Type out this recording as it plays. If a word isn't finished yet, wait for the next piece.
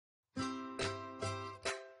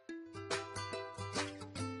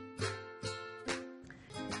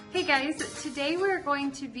Hey guys, today we're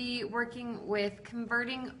going to be working with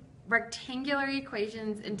converting rectangular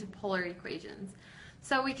equations into polar equations.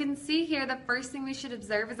 So we can see here the first thing we should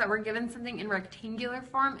observe is that we're given something in rectangular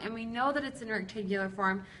form, and we know that it's in rectangular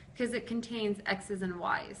form because it contains x's and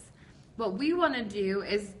y's. What we want to do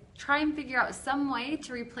is try and figure out some way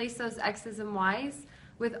to replace those x's and y's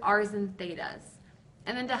with r's and thetas.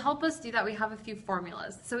 And then to help us do that, we have a few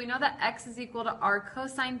formulas. So we know that x is equal to r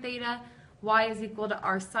cosine theta, y is equal to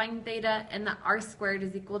r sine theta, and that r squared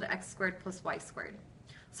is equal to x squared plus y squared.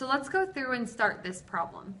 So let's go through and start this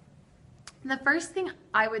problem. The first thing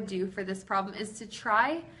I would do for this problem is to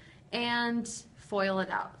try and FOIL it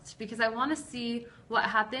out, because I want to see what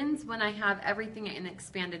happens when I have everything in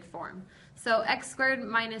expanded form. So x squared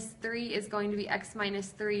minus 3 is going to be x minus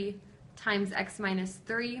 3 times x minus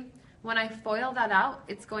 3. When I FOIL that out,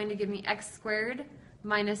 it's going to give me x squared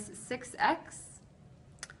minus 6x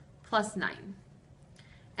plus 9.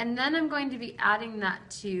 And then I'm going to be adding that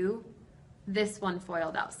to this one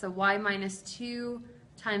FOILed out. So y minus 2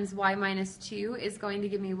 times y minus 2 is going to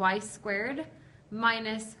give me y squared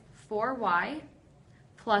minus 4y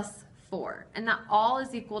plus 4. And that all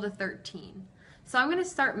is equal to 13. So I'm going to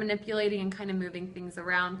start manipulating and kind of moving things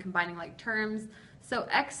around, combining like terms. So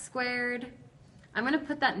x squared, I'm going to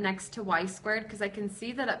put that next to y squared because I can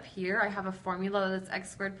see that up here I have a formula that's x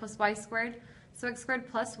squared plus y squared. So x squared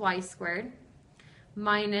plus y squared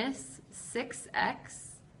minus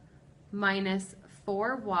 6x minus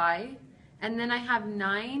 4y, and then I have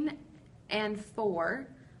 9 and 4,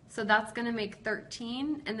 so that's going to make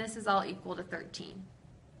 13, and this is all equal to 13.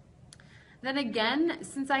 Then again,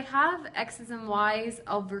 since I have x's and y's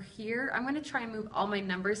over here, I'm going to try and move all my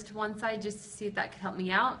numbers to one side just to see if that could help me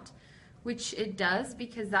out, which it does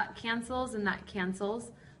because that cancels and that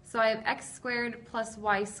cancels. So I have x squared plus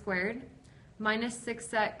y squared minus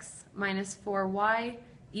 6x minus 4y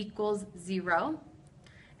equals 0.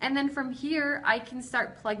 And then from here, I can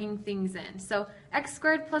start plugging things in. So x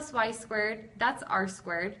squared plus y squared, that's r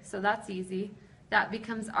squared, so that's easy. That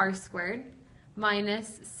becomes r squared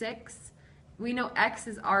minus 6. We know x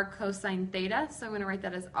is r cosine theta, so I'm going to write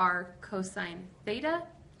that as r cosine theta,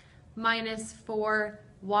 minus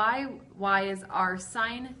 4y, y is r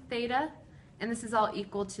sine theta, and this is all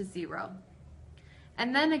equal to 0.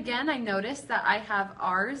 And then again, I notice that I have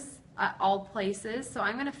r's at all places, so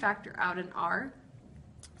I'm going to factor out an r.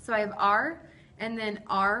 So I have r, and then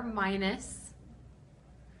r minus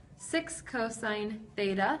 6 cosine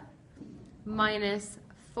theta minus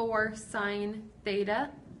 4 sine theta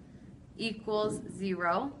equals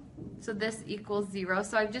 0. So this equals 0.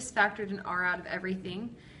 So I've just factored an r out of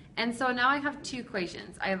everything. And so now I have two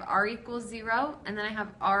equations. I have r equals 0, and then I have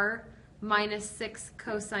r minus 6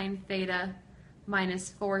 cosine theta minus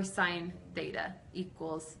 4 sine theta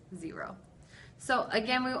equals 0. So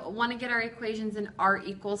again, we want to get our equations in r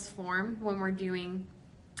equals form when we're doing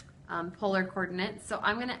polar coordinates. So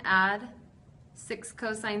I'm going to add 6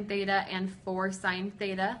 cosine theta and 4 sine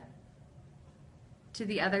theta to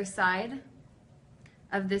the other side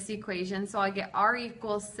of this equation. So I get r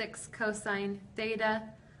equals 6 cosine theta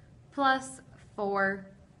plus 4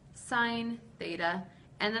 sine theta.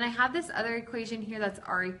 And then I have this other equation here that's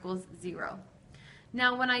r equals 0.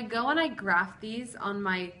 Now when I go and I graph these on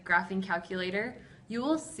my graphing calculator, you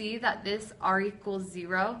will see that this r equals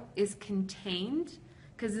 0 is contained,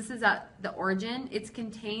 because this is at the origin, it's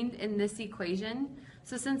contained in this equation.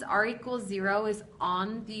 So since r equals 0 is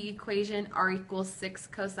on the equation r equals 6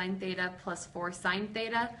 cosine theta plus 4 sine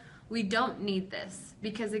theta, we don't need this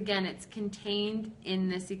because again it's contained in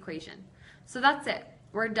this equation. So that's it.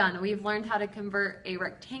 We're done. We've learned how to convert a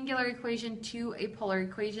rectangular equation to a polar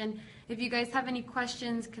equation. If you guys have any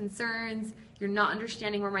questions, concerns, you're not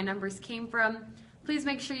understanding where my numbers came from, please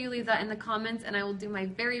make sure you leave that in the comments and I will do my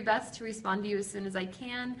very best to respond to you as soon as I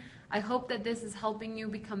can. I hope that this is helping you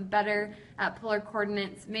become better at polar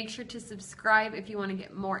coordinates. Make sure to subscribe if you want to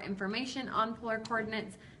get more information on polar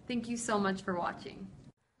coordinates. Thank you so much for watching.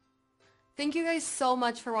 Thank you guys so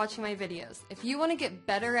much for watching my videos. If you want to get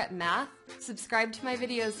better at math, subscribe to my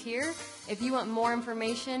videos here. If you want more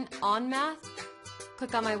information on math,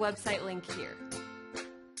 click on my website link here.